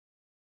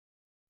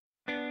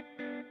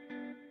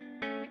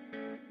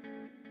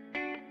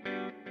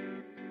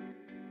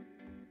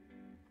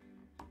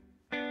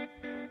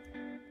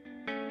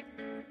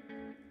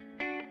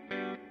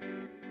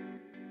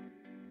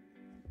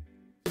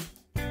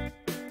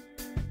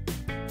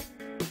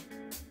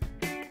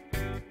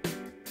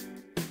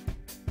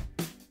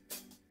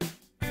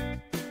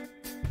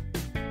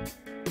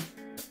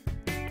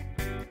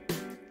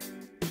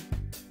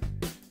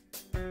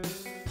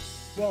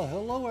Well,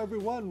 hello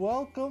everyone.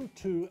 Welcome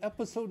to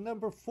episode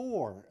number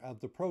 4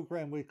 of the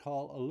program we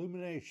call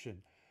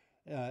Illumination,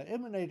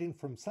 emanating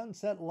from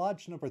Sunset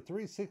Lodge number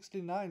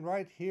 369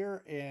 right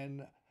here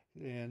in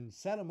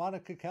Santa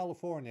Monica,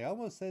 California. I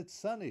almost said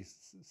sunny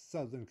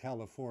Southern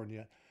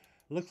California.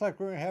 Looks like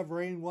we're going to have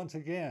rain once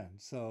again.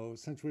 So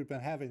since we've been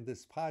having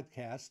this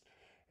podcast,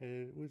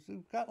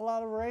 we've got a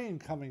lot of rain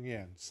coming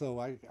in.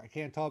 So I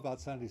can't talk about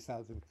sunny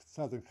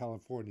Southern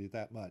California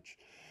that much.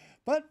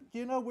 But,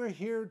 you know, we're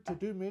here to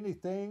do many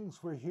things.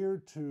 We're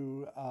here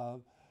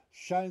to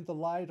shine the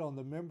light on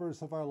the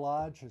members of our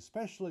lodge,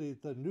 especially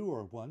the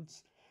newer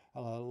ones,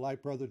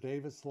 like Brother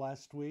Davis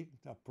last week,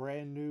 a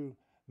brand new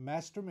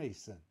Master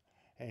Mason.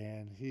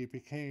 And he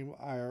became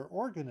our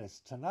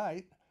organist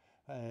tonight.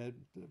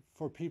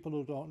 For people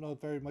who don't know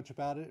very much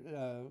about it,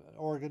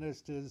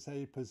 organist is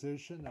a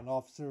position, an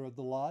officer of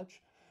the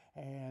lodge.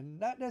 And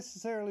not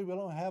necessarily, we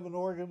don't have an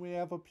organ, we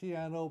have a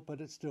piano,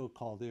 but it's still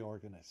called the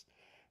organist.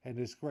 And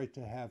it's great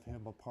to have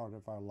him a part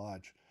of our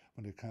lodge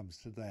when it comes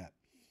to that.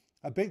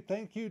 A big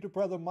thank you to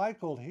Brother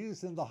Michael.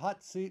 He's in the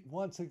hot seat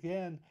once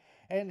again.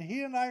 And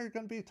he and I are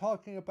going to be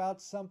talking about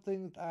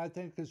something I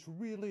think is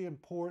really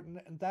important,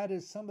 and that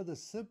is some of the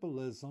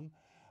symbolism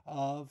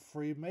of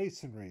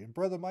Freemasonry. And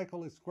Brother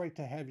Michael, it's great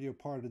to have you a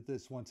part of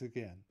this once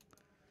again.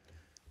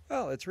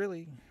 Well, it's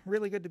really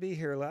good to be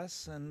here,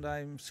 Les, and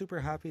I'm super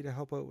happy to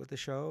help out with the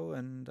show.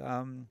 And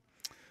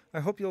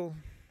I hope you'll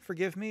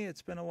forgive me.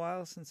 It's been a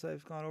while since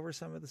I've gone over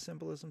some of the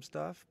symbolism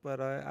stuff, but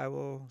I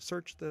will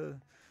search the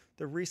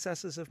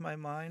recesses of my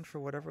mind for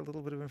whatever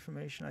little bit of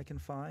information I can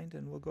find,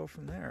 and we'll go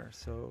from there.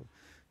 So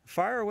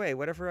fire away.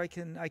 Whatever I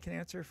can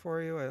answer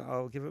for you,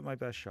 I'll give it my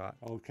best shot.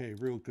 Okay,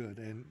 real good.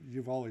 And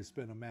you've always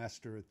been a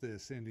master at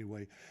this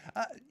anyway.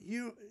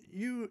 You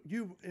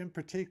in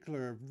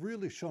particular have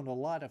really shown a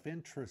lot of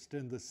interest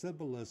in the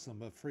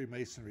symbolism of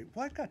Freemasonry.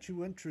 What got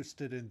you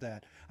interested in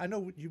that? I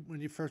know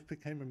when you first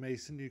became a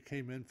Mason, you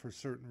came in for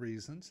certain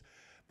reasons,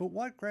 but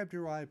what grabbed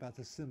your eye about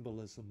the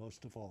symbolism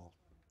most of all?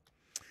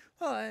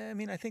 Well, I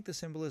mean, I think the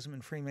symbolism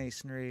in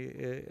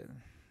Freemasonry,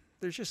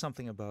 there's just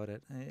something about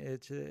it.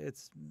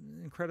 It's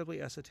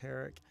incredibly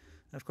esoteric.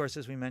 Of course,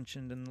 as we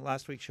mentioned in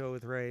last week's show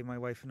with Ray, my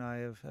wife and I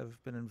have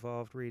been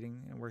involved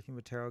reading and working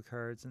with tarot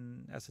cards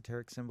and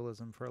esoteric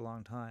symbolism for a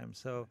long time.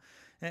 So,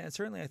 and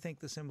certainly I think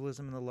the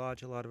symbolism in the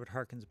lodge, a lot of it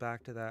harkens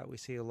back to that. We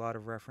see a lot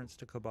of reference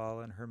to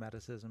Kabbalah and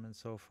Hermeticism and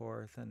so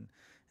forth. And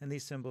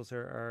these symbols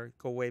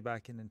go way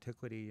back in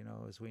antiquity, you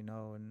know, as we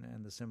know,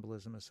 and the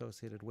symbolism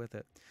associated with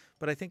it.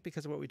 But I think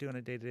because of what we do on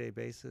a day-to-day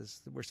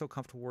basis, we're so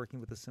comfortable working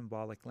with the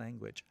symbolic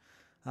language.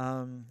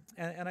 And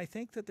I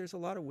think that there's a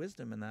lot of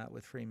wisdom in that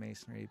with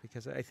Freemasonry,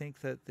 because I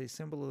think that the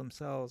symbols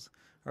themselves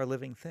are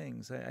living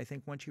things. I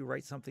think once you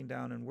write something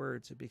down in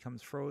words, it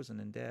becomes frozen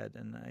and dead.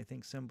 And I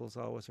think symbols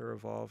always are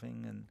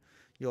evolving, and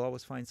you'll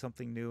always find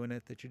something new in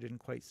it that you didn't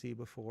quite see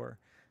before.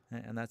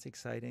 And that's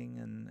exciting.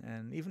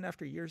 And even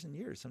after years and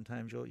years,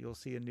 sometimes you'll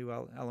see a new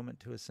element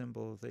to a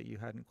symbol that you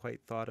hadn't quite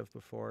thought of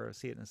before, or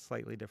see it in a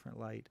slightly different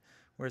light.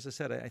 Whereas I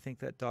said, I think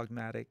that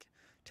dogmatic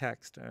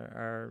text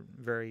are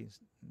very,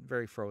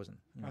 very frozen,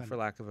 you know, for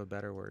lack of a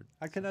better word.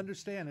 I can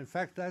understand. In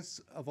fact, that's,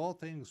 of all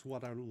things,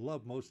 what I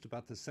love most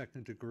about the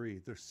second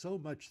degree. There's so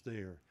much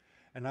there.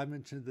 And I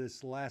mentioned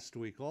this last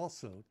week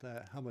also,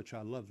 how much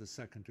I love the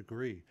second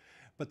degree.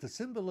 But the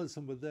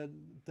symbolism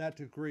within that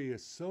degree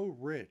is so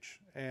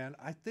rich. And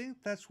I think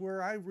that's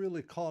where I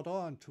really caught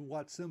on to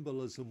what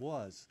symbolism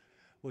was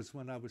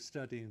when I was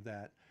studying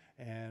that.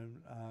 And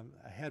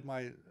I had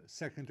my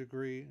second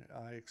degree,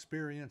 I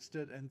experienced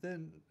it, and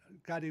then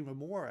got even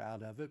more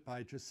out of it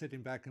by just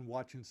sitting back and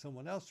watching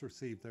someone else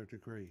receive their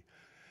degree.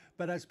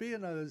 But as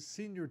being a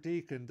senior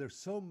deacon, there's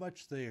so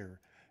much there.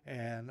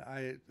 And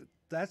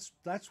that's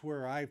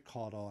where I've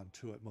caught on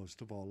to it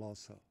most of all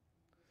also.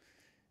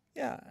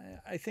 Yeah,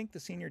 I think the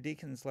senior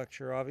deacon's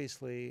lecture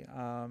obviously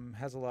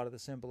has a lot of the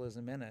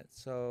symbolism in it.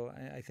 So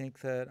I think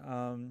that,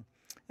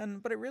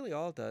 but it really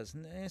all does.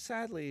 And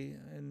sadly,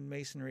 in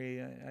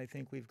Masonry, I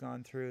think we've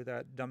gone through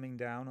that dumbing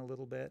down a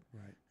little bit.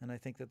 Right. And I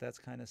think that that's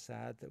kind of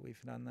sad that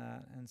we've done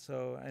that. And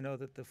so I know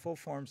that the full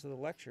forms of the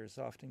lectures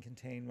often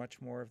contain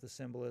much more of the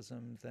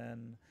symbolism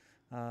than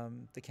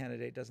the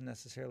candidate doesn't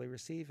necessarily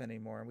receive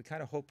anymore. And we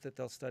kind of hope that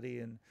they'll study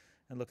and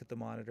look at the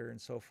monitor and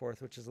so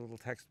forth, which is a little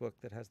textbook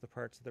that has the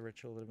parts of the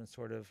ritual that have been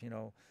sort of, you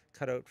know,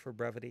 cut out for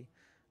brevity.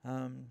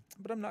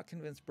 But I'm not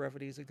convinced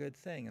brevity is a good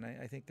thing. And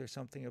I think there's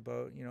something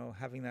about, you know,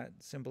 having that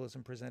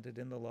symbolism presented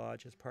in the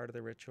lodge as part of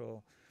the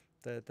ritual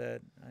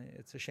that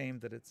it's a shame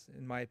that it's,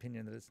 in my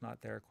opinion, that it's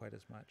not there quite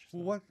as much.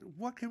 So.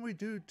 What can we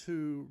do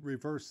to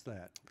reverse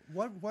that?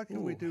 What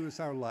can we do as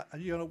our lodge?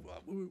 You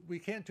know, we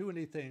can't do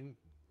anything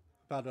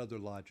about other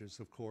lodges,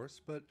 of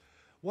course, but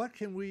what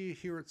can we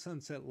here at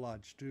Sunset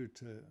Lodge do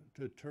to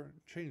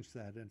change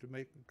that and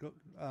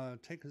to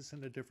take us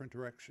in a different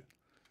direction?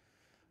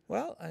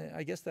 Well,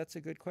 I guess that's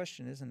a good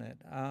question, isn't it?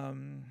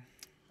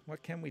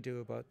 What can we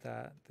do about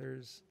that?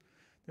 There's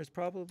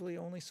probably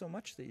only so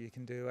much that you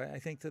can do. I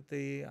think that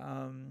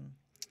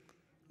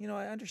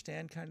I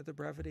understand kind of the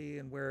brevity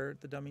and where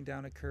the dumbing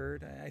down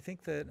occurred. I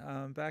think that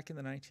back in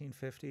the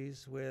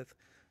 1950s with,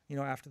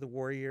 after the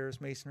war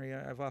years, Masonry,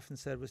 I've often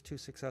said, was too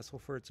successful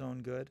for its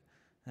own good.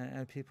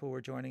 And people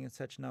were joining in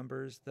such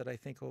numbers that I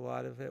think a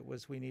lot of it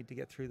was we need to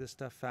get through this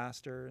stuff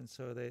faster. And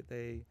so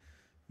they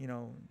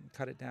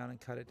cut it down and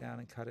cut it down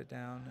and cut it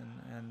down.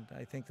 And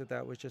I think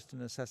that was just a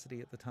necessity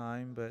at the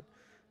time. But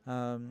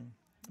I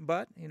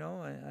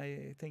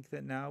think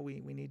that now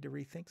we need to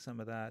rethink some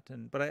of that.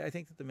 But I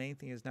think that the main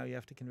thing is now you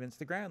have to convince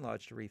the Grand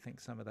Lodge to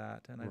rethink some of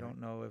that. And right. I don't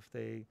know if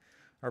they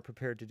are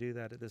prepared to do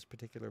that at this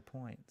particular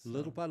point. So.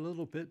 Little by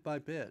little, bit by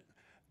bit.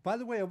 By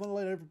the way, I want to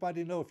let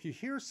everybody know, if you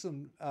hear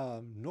some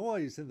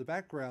noise in the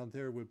background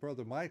there with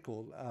Brother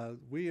Michael,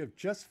 we have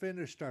just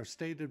finished our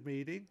stated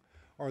meeting,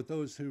 or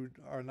those who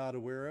are not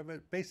aware of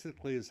it,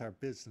 basically is our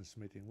business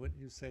meeting. Wouldn't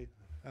you say,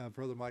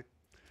 Brother Mike?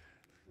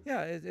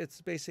 Yeah,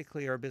 it's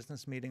basically our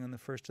business meeting on the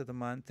first of the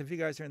month. If you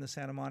guys are in the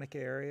Santa Monica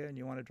area and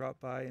you want to drop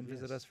by and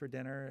visit us for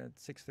dinner at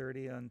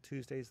 6:30 on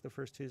Tuesdays, the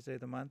first Tuesday of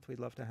the month, we'd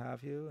love to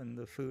have you. And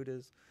the food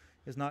is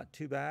not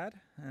too bad.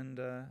 And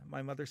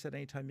my mother said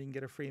anytime you can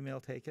get a free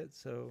meal, take it.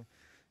 So,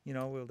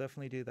 we'll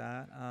definitely do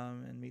that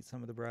and meet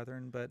some of the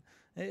brethren. But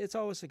it's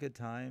always a good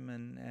time,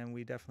 and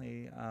we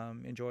definitely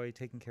enjoy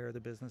taking care of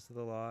the business of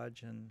the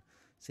lodge and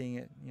seeing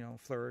it,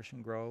 flourish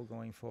and grow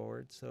going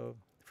forward. So,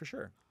 for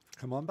sure.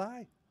 Come on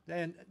by.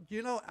 And,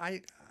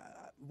 I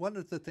one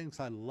of the things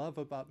I love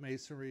about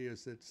Masonry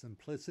is its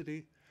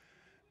simplicity,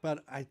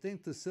 but I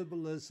think the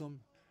symbolism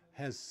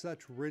has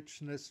such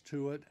richness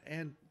to it.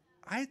 And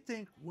I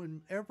think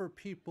whenever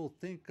people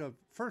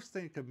first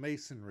think of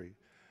Masonry,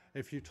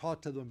 if you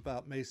talk to them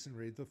about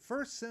Masonry, the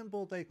first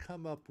symbol they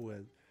come up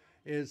with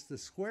is the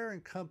square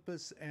and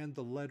compass and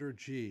the letter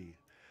G.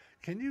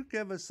 Can you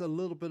give us a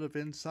little bit of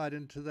insight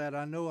into that?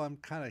 I know I'm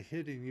kind of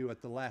hitting you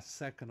at the last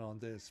second on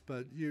this,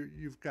 but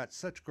you've got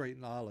such great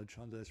knowledge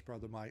on this,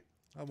 Brother Mike.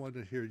 I want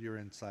to hear your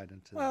insight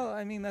into that. Well,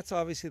 I mean, that's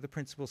obviously the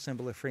principal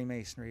symbol of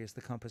Freemasonry is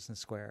the compass and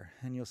square,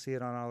 and you'll see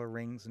it on all the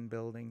rings and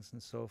buildings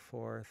and so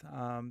forth.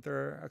 There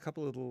are a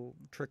couple little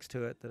tricks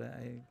to it that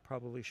I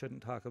probably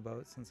shouldn't talk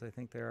about, since I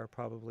think they are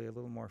probably a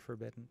little more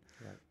forbidden.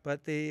 Right.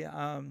 But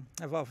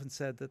I've often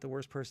said that the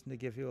worst person to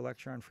give you a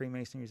lecture on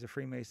Freemasonry is a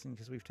Freemason,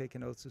 because we've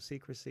taken oaths of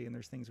secrecy and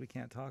there's things we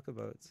can't talk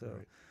about. So.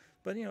 Right.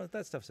 But,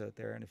 that stuff's out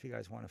there, and if you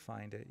guys want to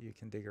find it, you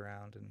can dig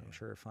around and I'm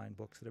sure find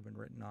books that have been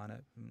written on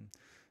it.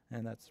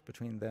 And that's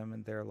between them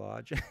and their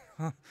lodge.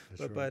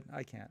 but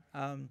I can't.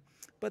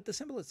 But the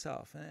symbol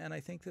itself, and I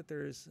think that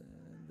there's,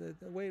 the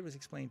way it was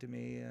explained to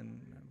me and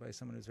by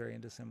someone who's very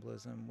into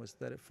symbolism, was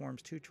that it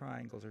forms two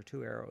triangles or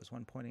two arrows,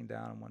 one pointing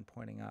down and one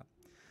pointing up.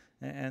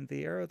 And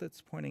the arrow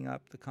that's pointing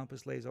up, the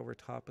compass lays over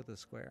top of the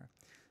square.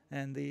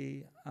 And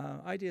the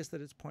idea is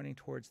that it's pointing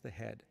towards the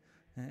head,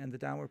 and the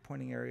downward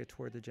pointing area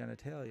toward the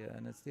genitalia.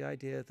 And it's the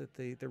idea that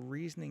the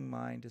reasoning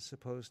mind is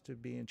supposed to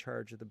be in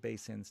charge of the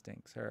base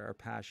instincts, our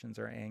passions,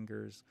 our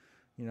angers,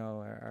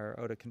 our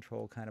out of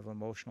control kind of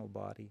emotional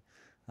body,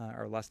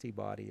 our lusty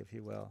body, if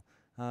you will,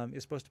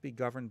 is supposed to be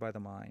governed by the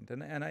mind.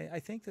 And I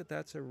think that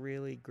that's a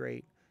really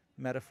great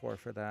metaphor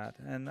for that.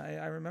 And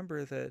I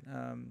remember that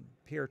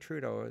Pierre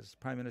Trudeau was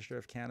Prime Minister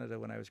of Canada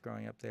when I was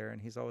growing up there,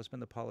 and he's always been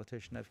the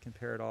politician I've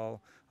compared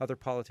all other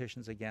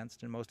politicians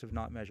against, and most have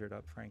not measured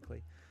up,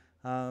 frankly.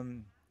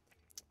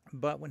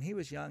 But when he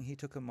was young, he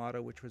took a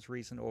motto which was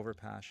reason over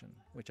passion,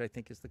 which I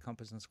think is the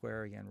compass and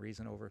square again,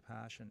 reason over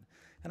passion.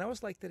 And I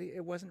always liked that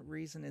it wasn't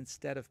reason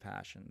instead of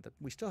passion. That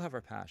we still have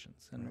our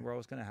passions, and right. We're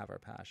always going to have our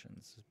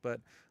passions,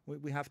 but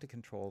we have to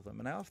control them.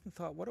 And I often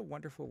thought what a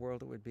wonderful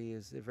world it would be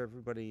is if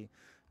everybody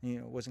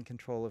was in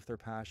control of their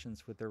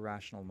passions with their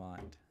rational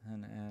mind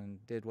and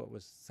did what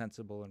was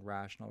sensible and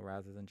rational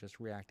rather than just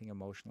reacting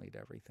emotionally to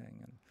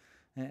everything.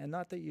 And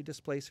not that you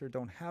displace or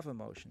don't have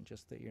emotion,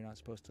 just that you're not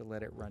supposed to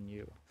let it run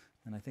you.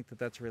 And I think that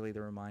that's really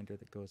the reminder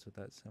that goes with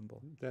that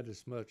symbol. That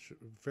is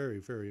very,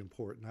 very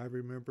important. I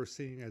remember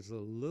seeing as a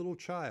little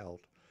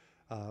child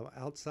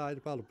outside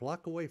about a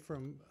block away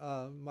from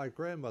my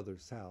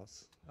grandmother's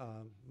house,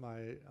 on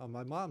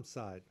my mom's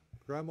side,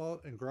 Grandma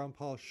and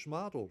Grandpa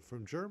Schmadl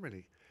from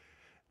Germany.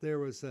 There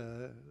was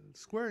a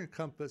square and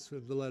compass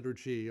with the letter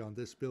G on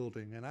this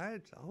building, and I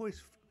had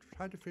always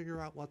tried to figure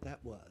out what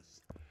that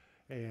was.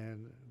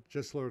 And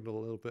just learned a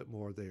little bit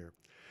more there.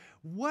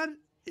 What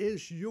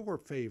is your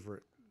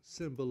favorite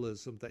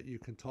symbolism that you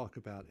can talk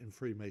about in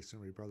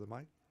Freemasonry, Brother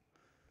Mike?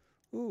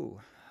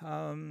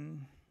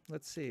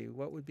 Let's see.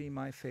 What would be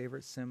my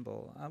favorite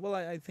symbol? Well,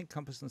 I think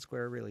compass and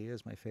square really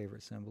is my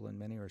favorite symbol in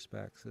many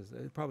respects.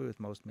 Probably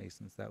with most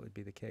Masons that would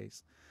be the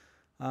case.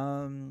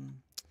 I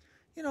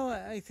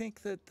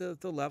think that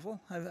the level,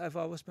 I've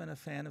always been a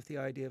fan of the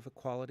idea of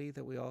equality,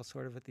 that we all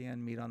sort of at the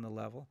end meet on the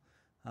level.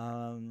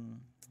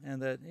 And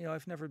that,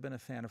 I've never been a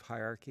fan of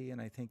hierarchy, and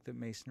I think that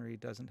Masonry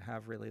doesn't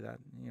have really that,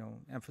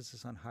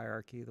 emphasis on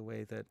hierarchy the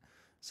way that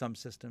some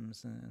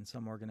systems and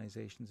some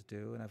organizations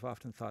do, and I've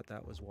often thought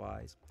that was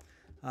wise.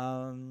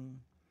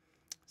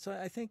 So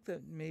I think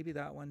that maybe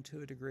that one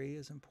to a degree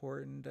is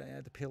important.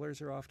 The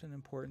pillars are often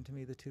important to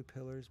me, the two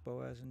pillars,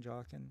 Boaz and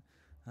Jachin.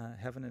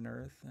 heaven and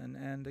earth.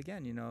 And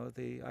again,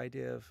 the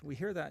idea of, we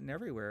hear that in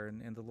everywhere,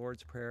 in the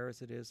Lord's Prayer,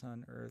 as it is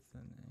on earth,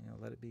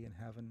 and let it be in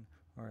heaven,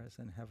 or as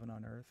in heaven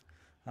on earth.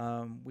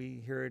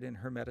 We hear it in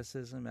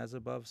Hermeticism, as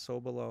above, so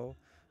below.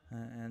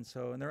 And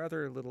there are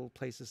other little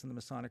places in the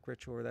Masonic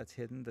ritual where that's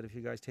hidden, that if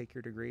you guys take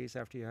your degrees,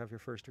 after you have your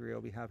first degree,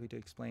 I'll be happy to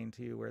explain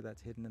to you where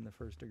that's hidden in the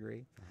first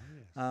degree.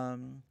 Oh, yes.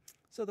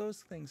 So those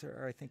things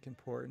are, I think,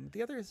 important.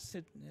 The other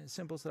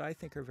symbols that I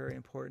think are very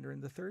important are in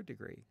the third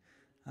degree.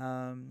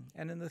 And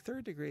in the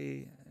third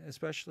degree,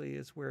 especially,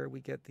 is where we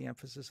get the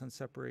emphasis on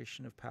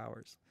separation of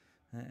powers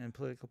and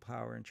political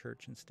power in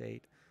church and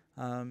state.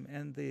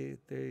 And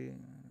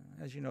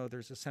as you know,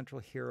 there's a central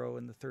hero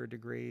in the third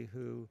degree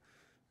who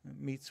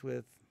meets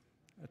with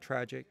a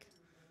tragic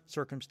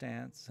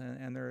circumstance,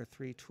 and there are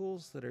three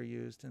tools that are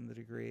used in the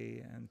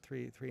degree, and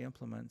three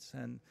implements.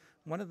 And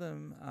one of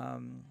them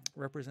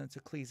represents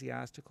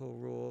ecclesiastical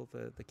rule,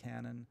 the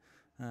canon.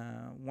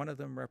 One of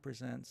them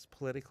represents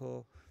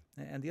political,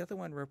 and the other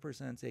one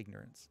represents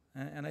ignorance.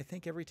 And I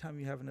think every time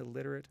you have an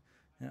illiterate,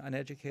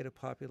 uneducated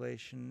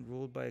population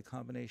ruled by a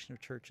combination of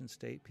church and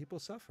state, people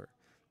suffer.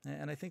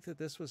 And I think that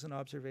this was an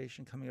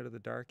observation coming out of the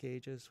Dark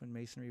Ages when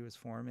Masonry was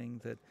forming,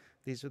 that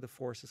these are the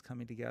forces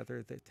coming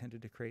together that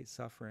tended to create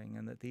suffering,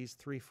 and that these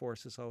three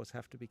forces always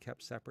have to be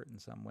kept separate in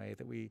some way,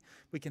 that we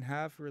can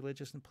have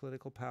religious and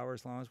political power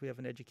as long as we have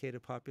an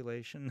educated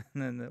population,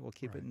 and then that we'll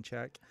keep it in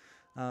check.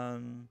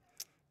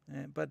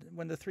 But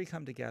when the three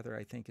come together,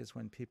 I think, is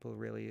when people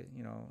really,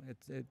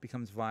 it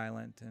becomes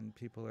violent and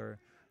people are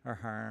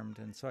harmed.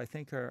 And so I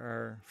think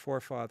our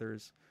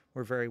forefathers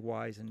were very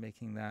wise in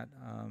making that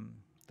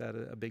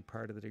a big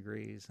part of the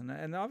degrees,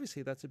 and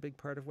obviously that's a big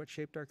part of what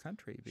shaped our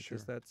country,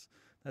 because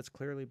that's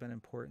clearly been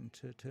important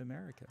to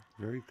America.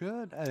 Very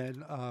good.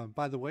 And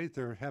by the way,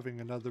 they're having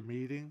another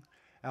meeting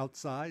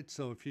outside,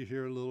 so if you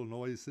hear little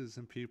noises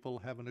and people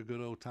having a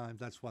good old time,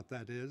 that's what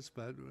that is.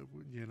 But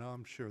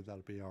I'm sure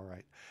that'll be all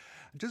right.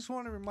 I just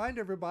want to remind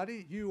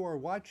everybody, you are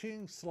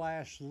watching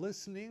 /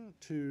 listening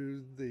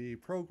to the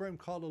program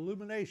called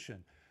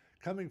Illumination,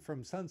 coming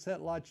from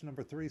Sunset Lodge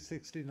number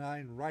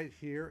 369 right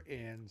here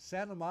in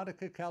Santa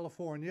Monica,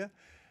 California.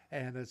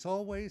 And as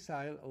always,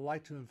 I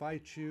like to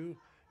invite you,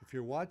 if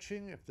you're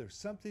watching, if there's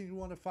something you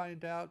want to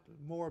find out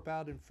more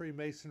about in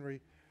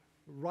Freemasonry,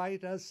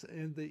 write us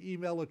in the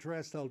email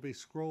address that'll be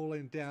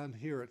scrolling down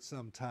here at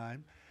some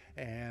time.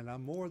 And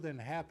I'm more than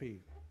happy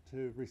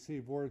to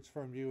receive words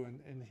from you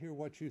and hear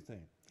what you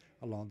think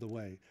along the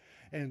way.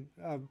 And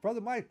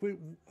Brother Mike,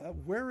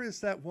 where is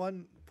that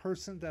one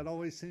person that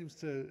always seems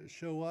to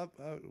show up?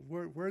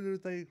 Where do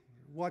they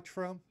watch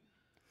from?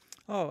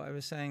 Oh, I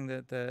was saying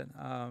that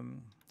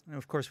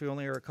of course, we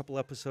only are a couple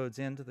episodes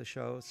into the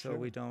show, so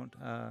we don't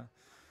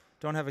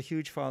have a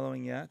huge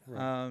following yet.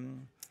 Right.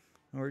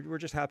 We're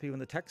just happy when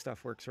the tech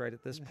stuff works right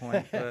at this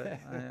point. But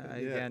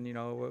again,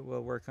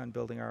 we'll work on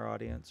building our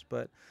audience.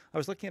 But I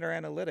was looking at our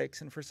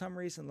analytics, and for some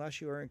reason,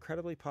 Les, you are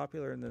incredibly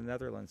popular in the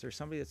Netherlands. There's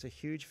somebody that's a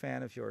huge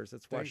fan of yours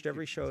that's watched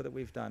every show that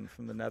we've done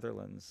from the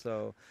Netherlands.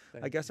 So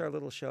I guess our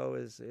little show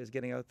is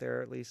getting out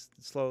there, at least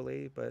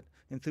slowly, but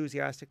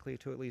enthusiastically,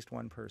 to at least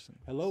one person.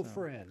 Hello,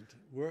 friend.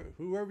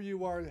 Whoever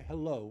you are,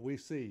 hello. We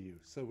see you.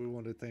 So we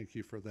want to thank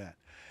you for that.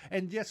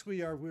 And yes,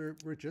 we are.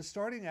 We're just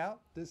starting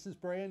out. This is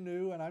brand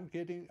new, and I've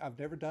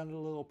never done a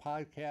little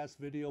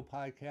video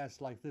podcast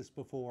like this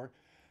before.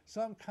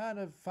 So I'm kind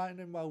of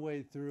finding my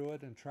way through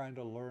it and trying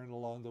to learn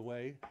along the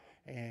way.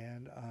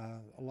 And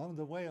along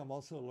the way, I'm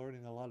also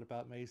learning a lot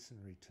about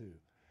Masonry too,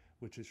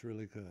 which is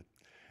really good.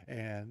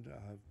 And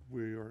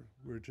we're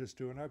just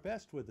doing our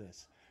best with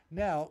this.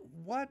 Now,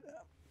 what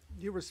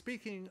you were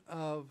speaking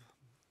of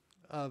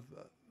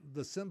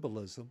the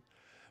symbolism.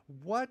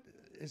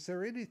 Is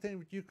there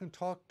anything you can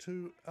talk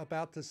to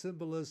about the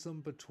symbolism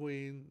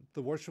between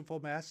the Worshipful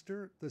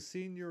Master, the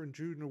Senior and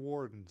Junior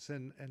Wardens,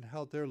 and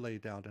how they're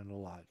laid out in a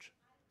lodge?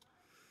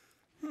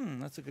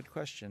 That's a good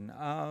question.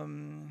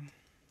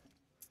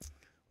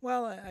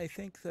 Well, I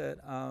think that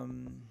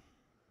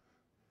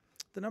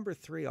the number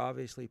 3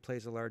 obviously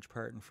plays a large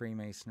part in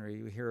Freemasonry.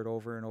 You hear it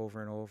over and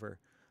over and over.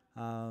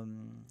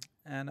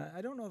 And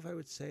I don't know if I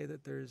would say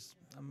that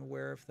I'm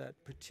aware of that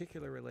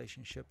particular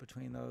relationship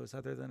between those,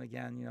 other than,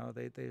 again,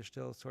 they're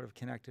still sort of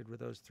connected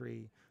with those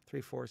three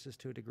forces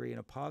to a degree in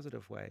a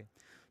positive way.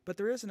 But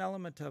there is an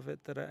element of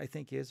it that I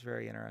think is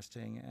very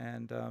interesting,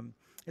 and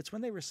it's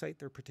when they recite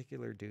their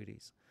particular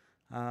duties.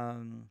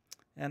 And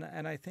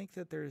I think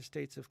that there are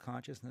states of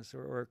consciousness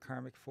or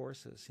karmic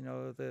forces.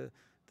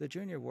 The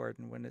junior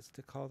warden, when it's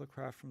to call the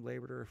craft from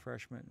labor to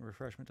refreshment and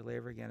refreshment to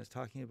labor again, is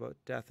talking about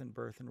death and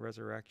birth and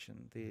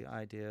resurrection. The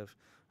idea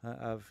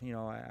of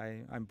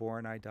I'm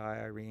born, I die,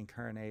 I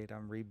reincarnate,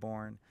 I'm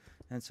reborn.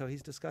 And so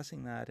he's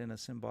discussing that in a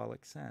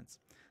symbolic sense.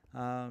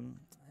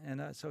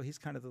 So he's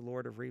kind of the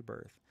Lord of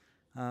rebirth.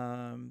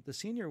 The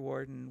senior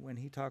warden, when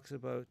he talks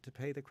about to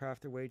pay the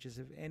craft their wages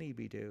if any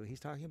be due,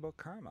 he's talking about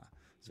karma.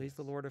 So he's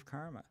the Lord of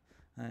karma.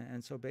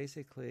 And so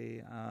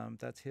basically,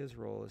 that's his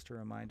role, is to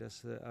remind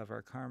us of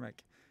our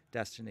karmic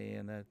destiny,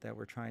 and that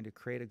we're trying to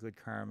create a good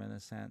karma in a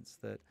sense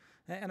that,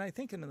 and I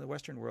think in the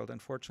Western world,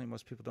 unfortunately,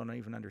 most people don't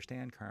even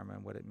understand karma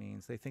and what it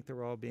means. They think that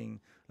we're all being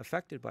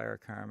affected by our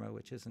karma,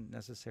 which isn't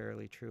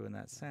necessarily true in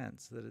that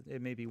sense, that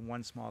it may be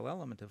one small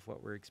element of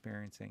what we're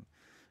experiencing.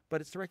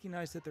 But it's to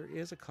recognize that there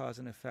is a cause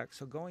and effect.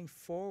 So going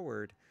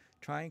forward,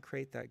 try and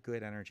create that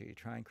good energy,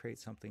 try and create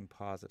something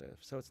positive.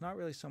 So it's not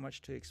really so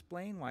much to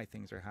explain why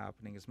things are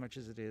happening as much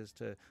as it is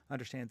to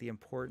understand the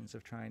importance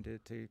of trying to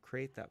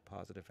create that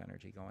positive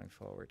energy going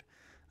forward.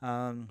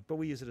 But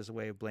we use it as a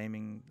way of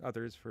blaming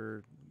others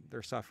for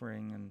their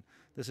suffering, and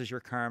this is your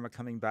karma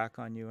coming back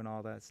on you and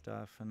all that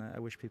stuff. And I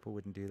wish people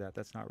wouldn't do that.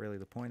 That's not really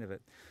the point of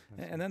it.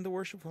 And then the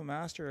worshipful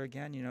master,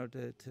 again,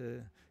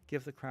 to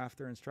give the craft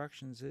their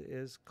instructions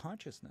is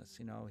consciousness.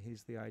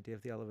 He's the idea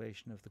of the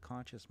elevation of the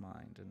conscious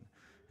mind.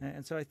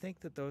 And so I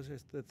think that those are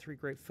the three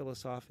great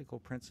philosophical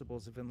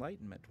principles of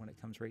enlightenment when it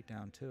comes right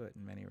down to it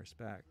in many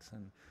respects.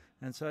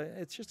 And so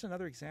it's just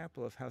another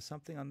example of how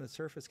something on the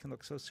surface can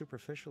look so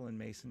superficial in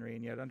Masonry,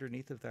 and yet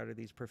underneath of that are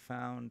these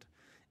profound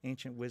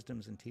ancient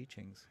wisdoms and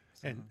teachings.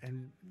 So.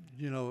 And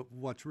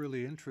what's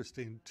really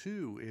interesting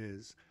too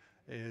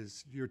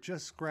is you're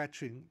just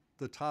scratching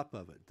the top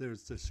of it.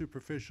 There's the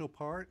superficial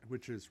part,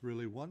 which is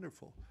really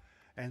wonderful.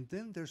 And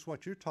then there's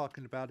what you're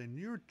talking about, and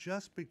you're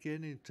just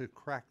beginning to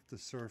crack the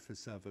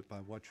surface of it by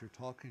what you're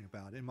talking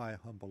about, in my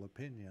humble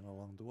opinion,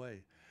 along the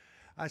way.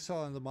 I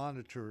saw in the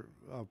monitor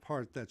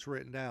part that's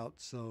written out,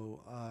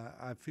 so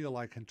I feel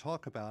I can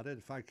talk about it.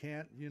 If I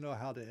can't, you know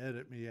how to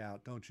edit me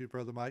out, don't you,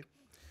 Brother Mike?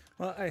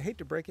 Well, I hate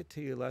to break it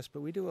to you, Les,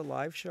 but we do a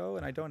live show,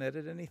 and I don't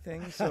edit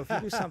anything. So if you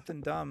do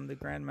something dumb, the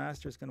Grand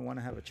Master is going to want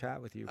to have a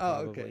chat with you,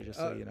 probably, just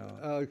so you know.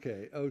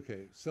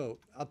 Okay. So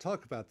I'll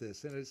talk about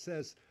this. And it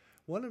says,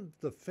 one of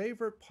the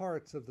favorite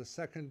parts of the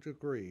second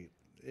degree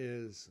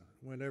is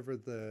whenever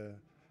the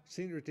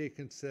senior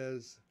deacon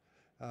says,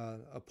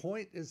 a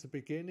point is the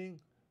beginning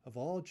of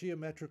all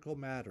geometrical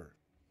matter.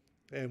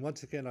 And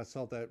once again, I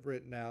saw that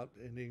written out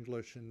in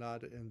English and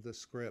not in the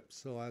script,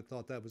 so I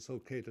thought that was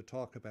okay to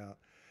talk about.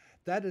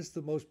 That is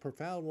the most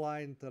profound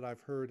line that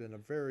I've heard in a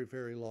very,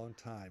 very long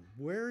time.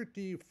 Where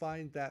do you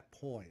find that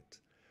point?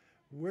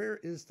 Where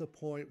is the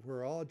point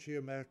where all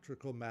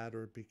geometrical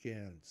matter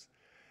begins?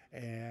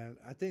 And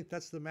I think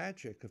that's the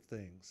magic of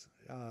things.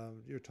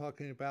 You're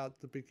talking about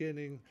the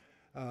beginning,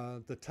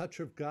 the touch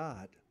of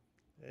God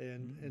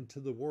into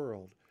the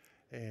world,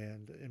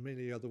 and in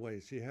many other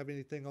ways. Do you have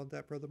anything on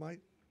that, Brother Mike?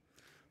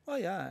 Well,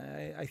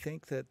 yeah, I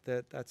think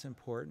that's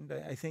important.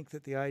 I think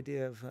that the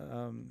idea of,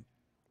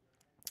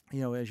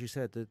 as you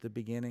said, the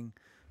beginning,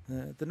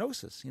 the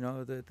gnosis,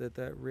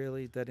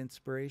 that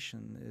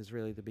inspiration is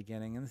really the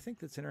beginning. And I think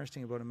that's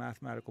interesting about a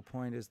mathematical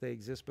point is they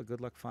exist, but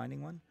good luck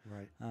finding one.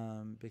 Right.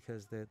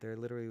 Because they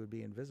literally would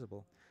be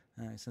invisible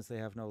since they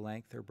have no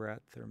length or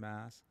breadth or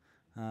mass.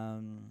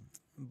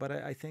 But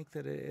I think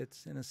that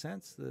it's, in a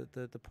sense,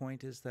 the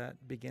point is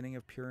that beginning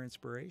of pure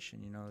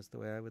inspiration, is the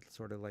way I would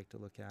sort of like to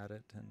look at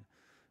it.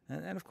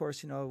 And of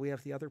course, we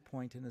have the other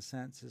point, in a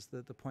sense, is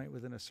the point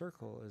within a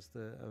circle is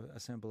a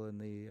symbol in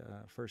the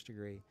first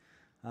degree.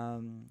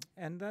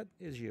 And that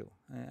is you.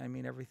 I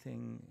mean,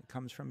 everything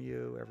comes from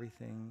you.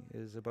 Everything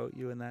is about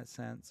you in that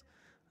sense.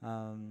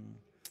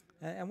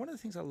 And one of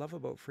the things I love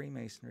about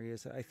Freemasonry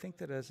is that I think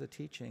that as a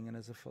teaching and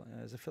as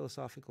a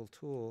philosophical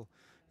tool,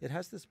 it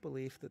has this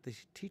belief that the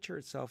teacher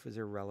itself is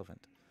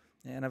irrelevant.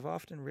 And I've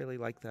often really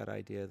liked that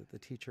idea that the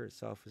teacher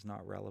itself is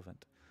not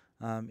relevant.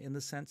 In the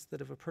sense that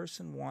if a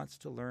person wants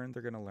to learn,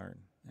 they're going to learn.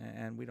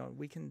 And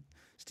we can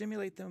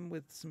stimulate them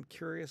with some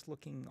curious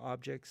looking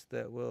objects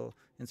that will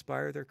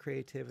inspire their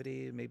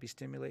creativity, maybe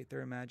stimulate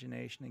their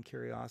imagination and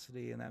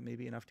curiosity, and that may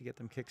be enough to get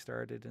them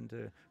kick-started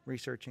into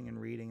researching and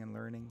reading and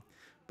learning.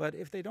 But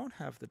if they don't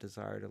have the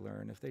desire to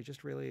learn, if they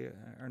just really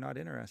are not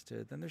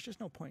interested, then there's just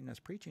no point in us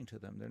preaching to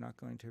them. They're not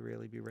going to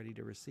really be ready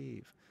to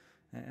receive.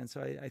 And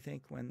so I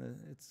think when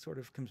it sort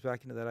of comes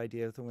back into that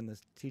idea that when the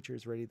teacher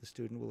is ready, the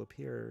student will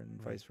appear, and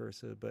vice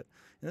versa. But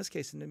in this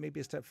case, and maybe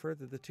a step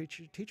further, the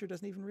teacher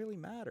doesn't even really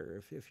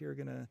matter if you're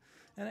going to...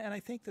 And I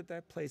think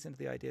that plays into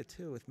the idea,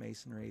 too, with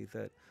Masonry,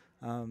 that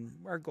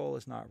our goal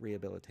is not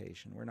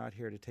rehabilitation. We're not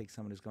here to take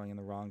someone who's going in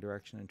the wrong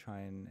direction and try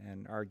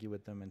and argue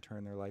with them and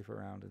turn their life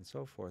around and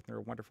so forth. There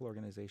are wonderful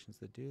organizations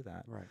that do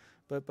that. Right.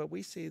 But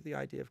we see the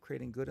idea of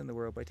creating good in the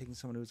world by taking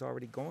someone who's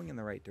already going in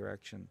the right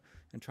direction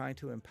and trying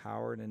to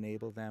empower and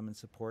enable them and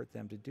support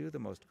them to do the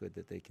most good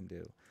that they can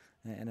do.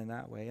 And in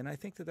that way. And I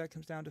think that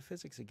comes down to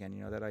physics again,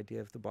 that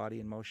idea of the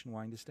body in motion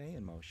wanting to stay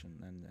in motion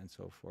and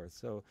so forth.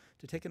 So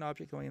to take an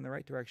object going in the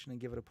right direction and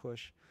give it a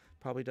push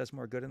probably does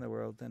more good in the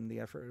world than the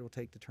effort it will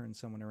take to turn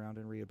someone around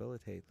and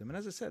rehabilitate them. And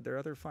as I said, there are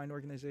other fine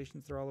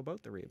organizations that are all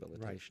about the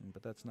rehabilitation,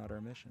 but that's not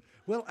our mission.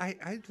 Well, I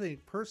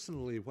think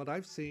personally what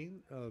I've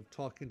seen of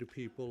talking to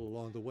people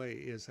along the way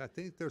is I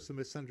think there's a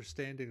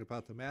misunderstanding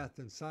about the math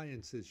and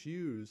sciences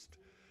used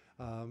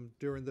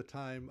during the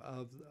time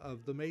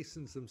of the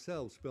Masons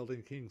themselves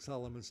building King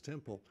Solomon's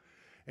Temple,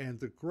 and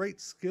the great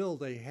skill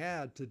they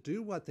had to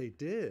do what they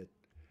did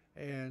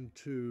and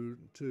to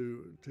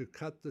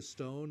cut the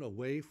stone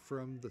away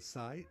from the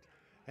site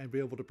and be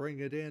able to bring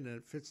it in and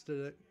it fits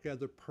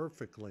together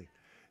perfectly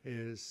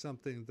is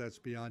something that's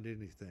beyond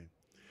anything.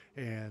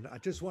 And I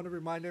just want to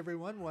remind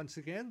everyone once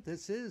again,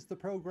 this is the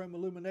program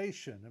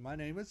Illumination, and my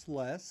name is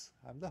Les.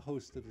 I'm the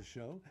host of the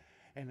show,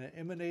 and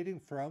emanating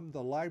from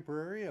the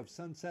library of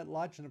Sunset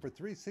Lodge number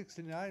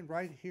 369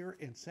 right here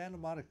in Santa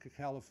Monica,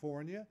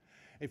 California.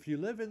 If you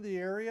live in the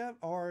area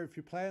or if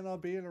you plan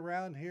on being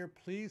around here,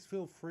 please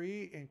feel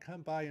free and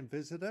come by and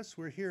visit us.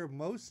 We're here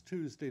most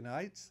Tuesday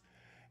nights,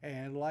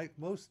 and like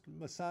most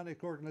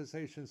Masonic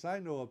organizations I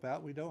know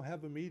about, we don't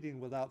have a meeting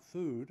without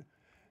food.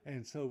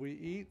 And so we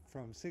eat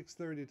from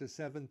 6:30 to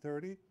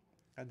 7:30,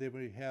 and then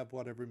we have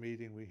whatever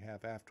meeting we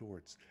have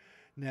afterwards.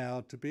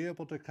 Now, to be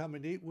able to come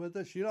and eat with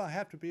us, you don't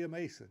have to be a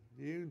Mason.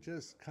 You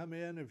just come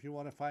in if you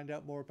want to find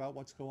out more about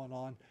what's going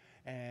on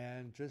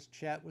and just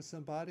chat with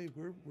somebody.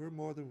 We're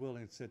more than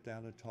willing to sit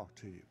down and talk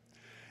to you.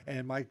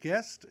 And my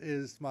guest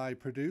is my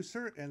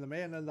producer, and the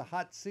man in the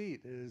hot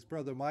seat is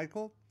Brother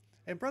Michael.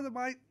 And Brother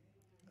Mike,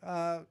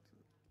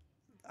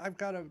 I've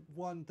got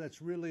one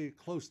that's really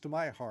close to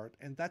my heart,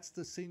 and that's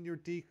the senior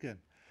deacon.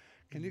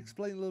 Can you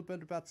explain a little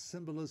bit about the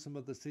symbolism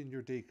of the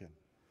senior deacon?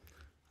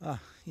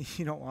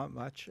 You don't want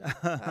much.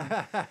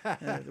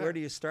 Where do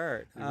you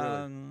start? Really?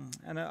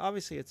 And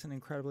obviously, it's an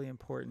incredibly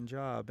important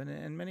job, and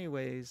in many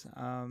ways,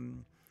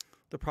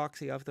 the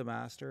proxy of the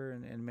master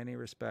in many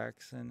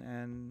respects,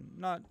 and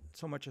not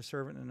so much a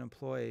servant and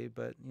employee,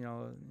 but you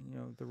know,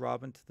 the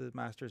Robin to the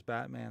master's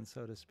Batman,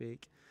 so to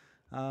speak.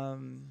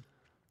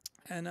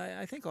 And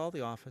I think all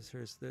the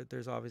officers,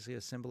 there's obviously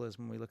a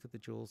symbolism when we look at the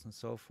jewels and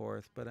so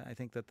forth, but I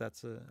think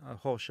that's a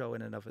whole show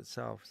in and of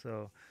itself,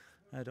 so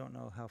I don't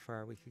know how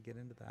far we could get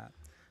into that.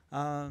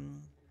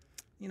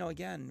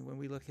 Again, when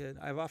we look at,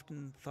 I've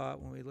often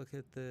thought when we look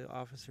at the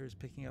officers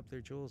picking up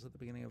their jewels at the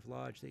beginning of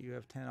Lodge, that you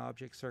have 10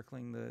 objects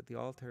circling the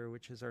altar,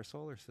 which is our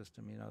solar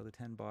system, the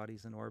 10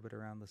 bodies in orbit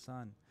around the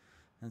sun.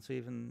 And so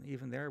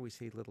even there we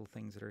see little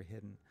things that are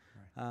hidden.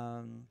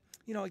 Right.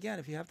 Again,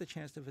 if you have the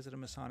chance to visit a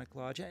Masonic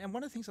lodge, and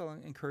one of the things I'll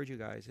encourage you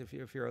guys,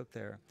 if you're out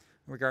there,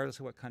 regardless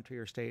of what country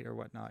or state or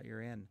whatnot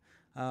you're in,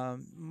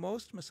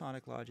 most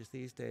Masonic lodges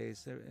these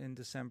days, in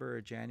December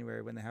or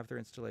January, when they have their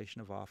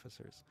installation of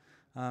officers,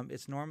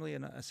 it's normally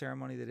a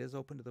ceremony that is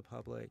open to the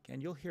public,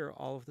 and you'll hear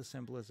all of the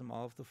symbolism,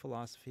 all of the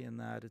philosophy in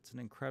that. It's an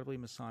incredibly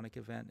Masonic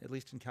event, at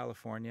least in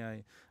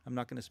California. I'm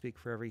not going to speak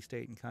for every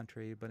state and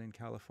country, but in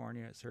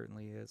California it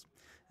certainly is.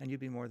 And you'd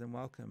be more than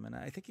welcome. And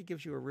I think it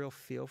gives you a real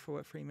feel for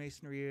what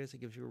Freemasonry is. It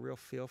gives you a real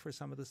feel for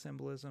some of the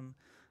symbolism.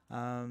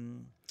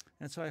 And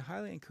so I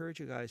highly encourage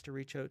you guys to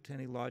reach out to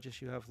any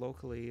lodges you have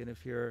locally, and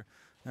if you're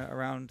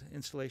around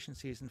installation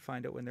season,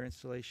 find out when their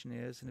installation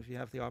is, and if you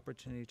have the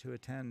opportunity to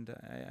attend,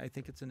 I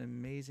think it's an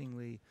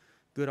amazingly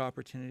good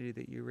opportunity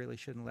that you really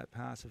shouldn't let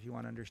pass if you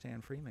want to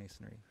understand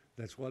Freemasonry.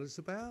 That's what it's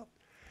about.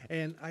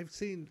 And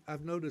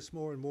I've noticed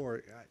more and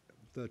more,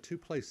 the two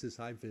places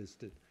I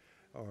visited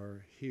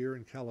are here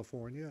in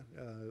California,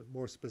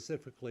 more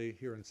specifically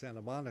here in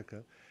Santa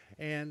Monica,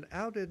 and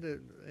out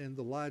in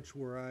the lodge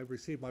where I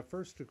received my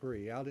first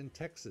degree, out in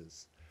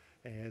Texas.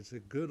 And it's a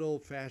good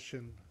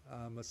old-fashioned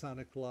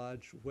Masonic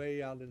lodge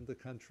way out in the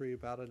country,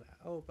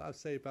 I'd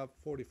say about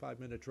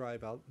 45-minute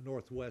drive out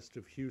northwest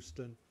of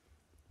Houston.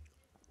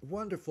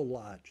 Wonderful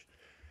lodge.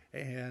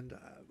 And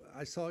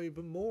I saw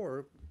even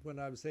more when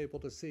I was able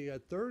to see a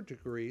third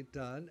degree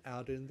done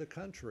out in the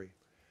country.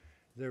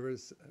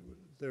 There's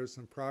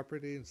some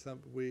property, and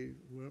we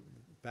went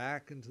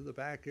back into the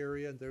back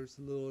area, and there's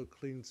a little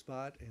clean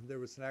spot, and there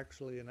was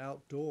actually an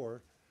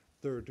outdoor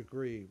third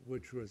degree,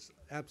 which was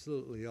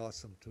absolutely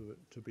awesome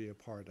to be a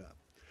part of.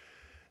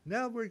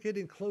 Now we're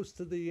getting close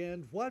to the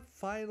end. What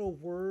final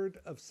word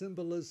of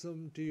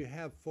symbolism do you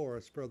have for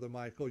us, Brother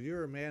Michael?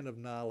 You're a man of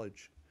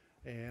knowledge,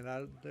 and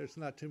there's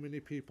not too many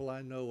people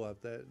I know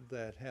of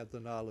that have the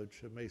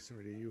knowledge of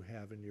Masonry you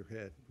have in your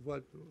head.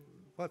 What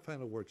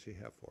final words do you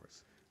have for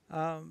us?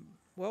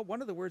 Well,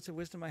 one of the words of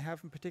wisdom I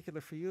have in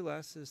particular for you,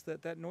 Les, is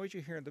that noise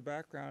you hear in the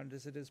background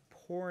is it is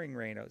pouring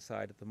rain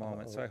outside at the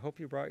moment. So I hope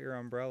you brought your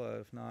umbrella.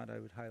 If not, I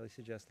would highly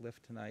suggest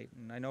lift tonight.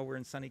 And I know we're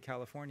in sunny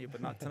California, but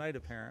not tonight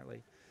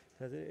apparently,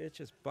 because it's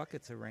just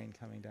buckets of rain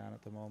coming down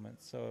at the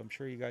moment. So I'm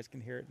sure you guys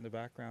can hear it in the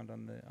background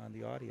on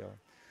the audio.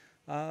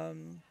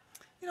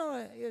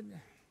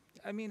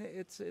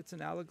 It's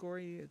an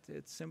allegory.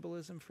 It's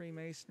symbolism,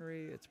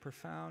 Freemasonry. It's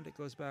profound. It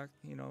goes back,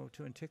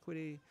 to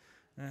antiquity.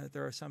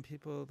 There are some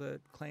people that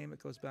claim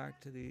it goes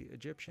back to the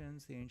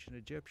Egyptians, the ancient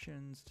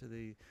Egyptians, to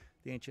the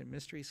ancient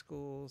mystery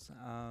schools.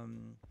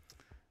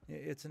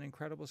 It's an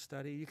incredible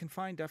study. You can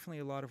find definitely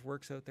a lot of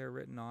works out there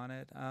written on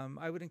it.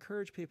 I would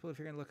encourage people, if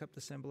you're going to look up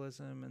the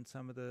symbolism and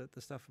some of the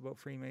stuff about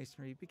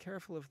Freemasonry, be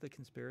careful of the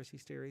conspiracy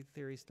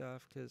theory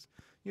stuff, because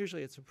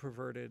usually it's a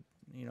perverted,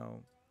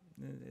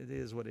 it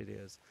is what it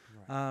is.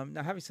 Right.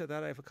 Now, having said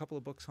that, I have a couple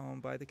of books home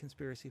by the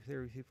conspiracy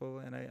theory people,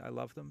 and I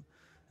love them.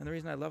 And the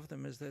reason I love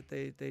them is that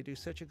they do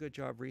such a good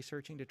job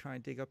researching to try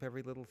and dig up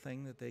every little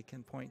thing that they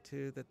can point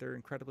to, that they're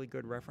incredibly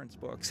good reference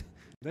books.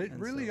 They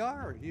really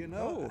are,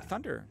 Oh,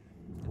 thunder.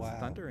 It's Wow.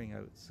 thundering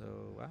out.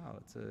 So wow,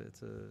 it's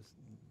a.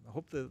 I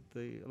hope the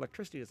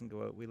electricity doesn't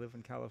go out. We live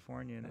in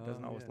California, and it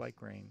doesn't always Yes.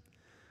 like rain.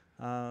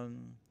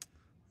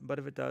 But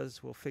if it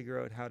does, we'll figure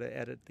out how to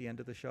edit the end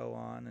of the show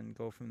on and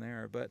go from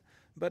there. But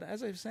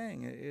as I was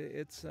saying,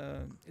 it's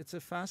a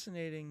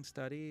fascinating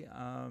study.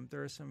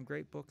 There are some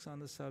great books on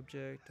the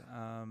subject.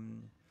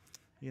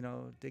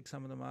 Dig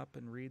some of them up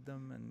and read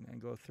them and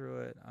go through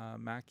it.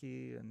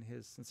 Mackey and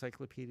his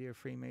Encyclopedia of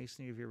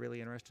Freemasonry, if you're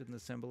really interested in the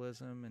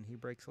symbolism, and he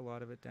breaks a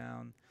lot of it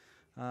down.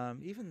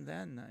 Even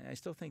then, I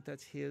still think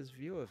that's his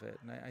view of it,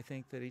 and I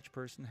think that each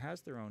person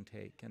has their own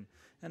take,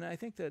 and I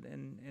think that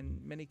in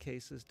many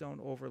cases, don't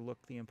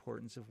overlook the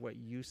importance of what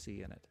you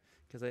see in it,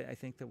 because I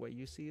think that what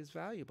you see is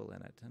valuable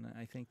in it, and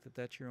I think that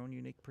that's your own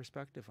unique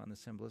perspective on the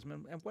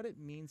symbolism and what it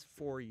means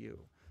for you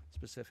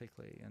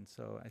specifically, and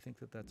so I think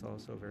that that's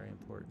also very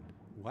important.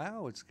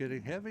 Wow, it's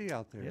getting heavy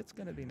out there. It's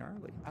going to be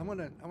gnarly. I'm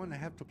gonna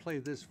have to play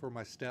this for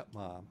my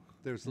stepmom.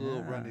 There's a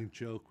little running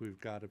joke we've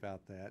got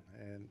about that,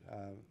 and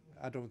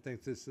I don't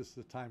think this is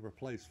the time or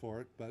place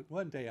for it, but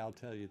one day I'll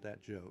tell you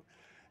that joke.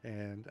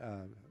 And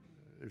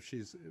if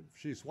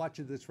she's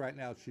watching this right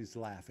now, she's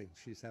laughing.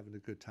 She's having a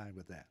good time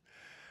with that.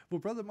 Well,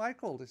 Brother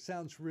Michael, this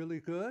sounds really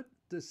good.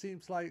 This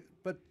seems like,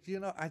 but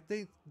I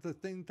think the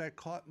thing that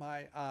caught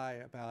my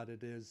eye about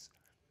it is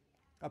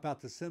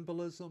about the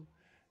symbolism,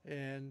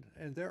 and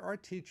there are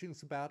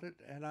teachings about it,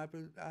 and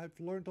I've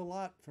learned a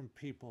lot from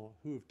people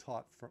who've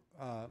taught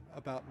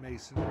about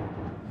Masonry.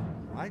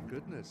 My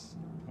goodness!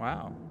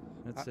 Wow,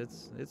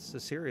 it's a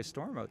serious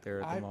storm out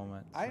there at the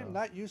moment. I am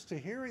not used to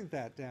hearing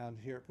that down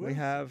here. We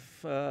have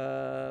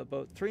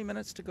about 3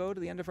 minutes to go to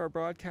the end of our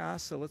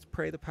broadcast, so let's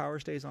pray the power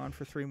stays on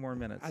for 3 more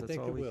minutes. That's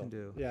all we can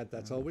do. Yeah,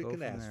 that's all we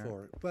can ask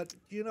for. But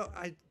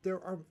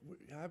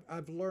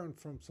I've learned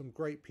from some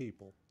great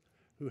people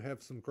who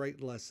have some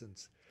great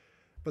lessons.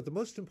 But the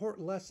most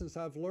important lessons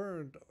I've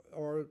learned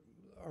are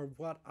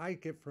what I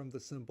get from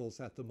the symbols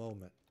at the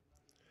moment.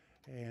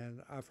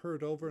 And I've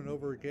heard over and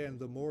over again,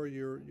 the more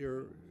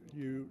you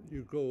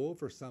go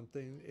over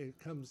something, it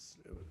comes,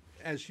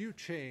 as you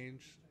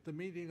change, the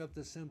meaning of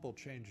the symbol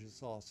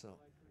changes also.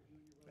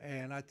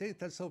 And I think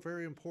that's so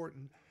very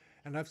important.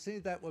 And I've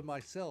seen that with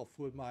myself,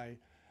 with my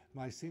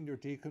senior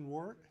deacon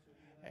work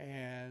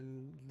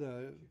and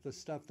the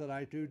stuff that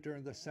I do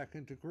during the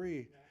second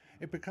degree.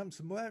 It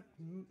becomes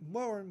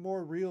more and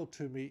more real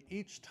to me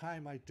each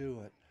time I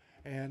do it.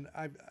 And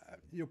I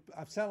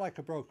sound like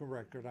a broken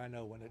record, I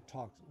know, when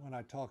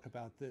I talk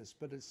about this,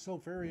 but it's so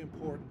very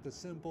important. The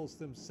symbols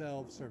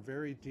themselves are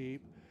very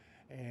deep,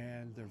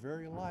 and they're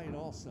very light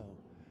also,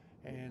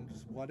 and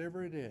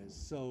whatever it is.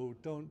 So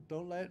don't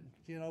let,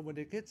 when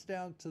it gets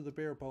down to the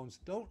bare bones,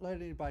 don't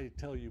let anybody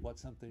tell you what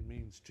something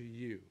means to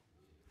you.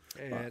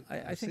 And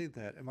I see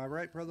that. Am I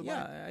right, Brother Mike?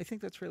 Yeah, I think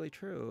that's really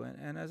true.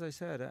 And as I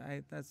said,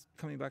 that's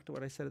coming back to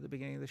what I said at the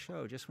beginning of the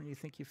show. Just when you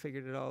think you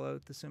figured it all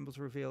out, the symbols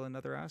reveal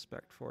another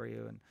aspect for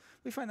you. And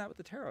we find that with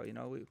the tarot.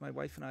 My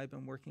wife and I have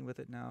been working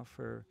with it now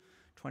for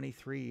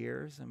 23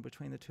 years. And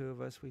between the two of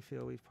us, we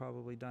feel we've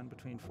probably done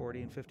between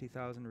 40 and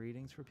 50,000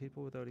 readings for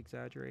people without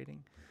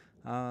exaggerating.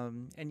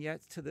 And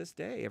yet, to this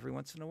day, every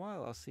once in a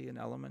while, I'll see an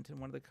element in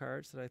one of the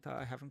cards that I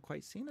thought I haven't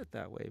quite seen it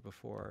that way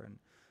before. And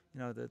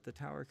the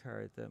tower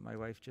card that my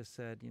wife just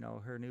said,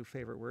 her new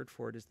favorite word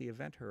for it is the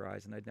event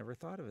horizon. I'd never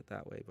thought of it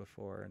that way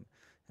before,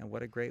 and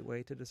what a great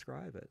way to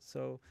describe it.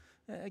 So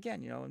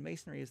again, and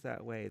Masonry is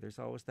that way. There's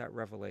always that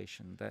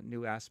revelation, that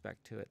new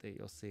aspect to it that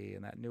you'll see,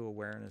 and that new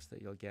awareness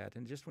that you'll get.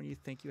 And just when you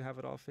think you have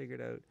it all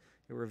figured out,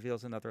 it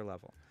reveals another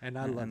level. And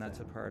I love that. And that's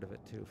a part of it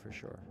too, for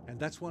sure.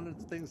 And that's one of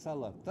the things I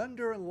love.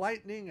 Thunder and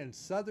lightning in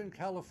Southern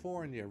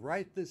California.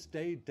 Write this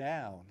day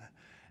down.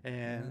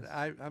 And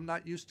yes. I'm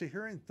not used to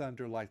hearing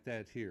thunder like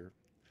that here.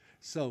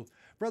 So,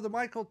 Brother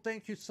Michael,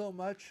 thank you so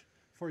much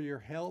for your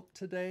help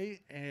today.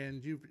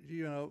 And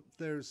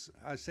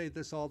I say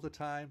this all the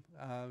time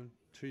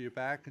to your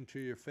back and to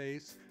your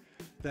face,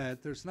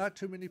 that there's not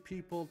too many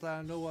people that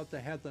I know of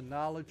that have the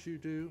knowledge you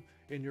do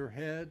in your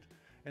head.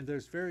 And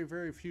there's very,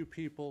 very few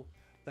people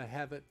that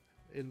have it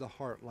in the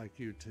heart like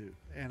you do.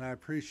 And I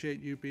appreciate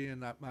you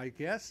being my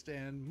guest,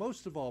 and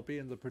most of all,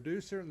 being the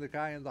producer and the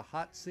guy in the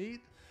hot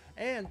seat.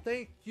 And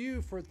thank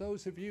you for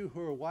those of you who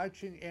are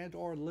watching and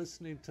or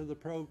listening to the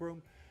program.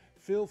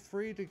 Feel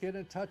free to get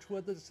in touch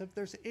with us if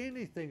there's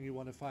anything you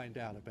want to find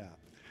out about.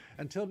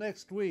 Until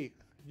next week,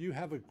 you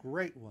have a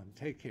great one.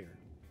 Take care.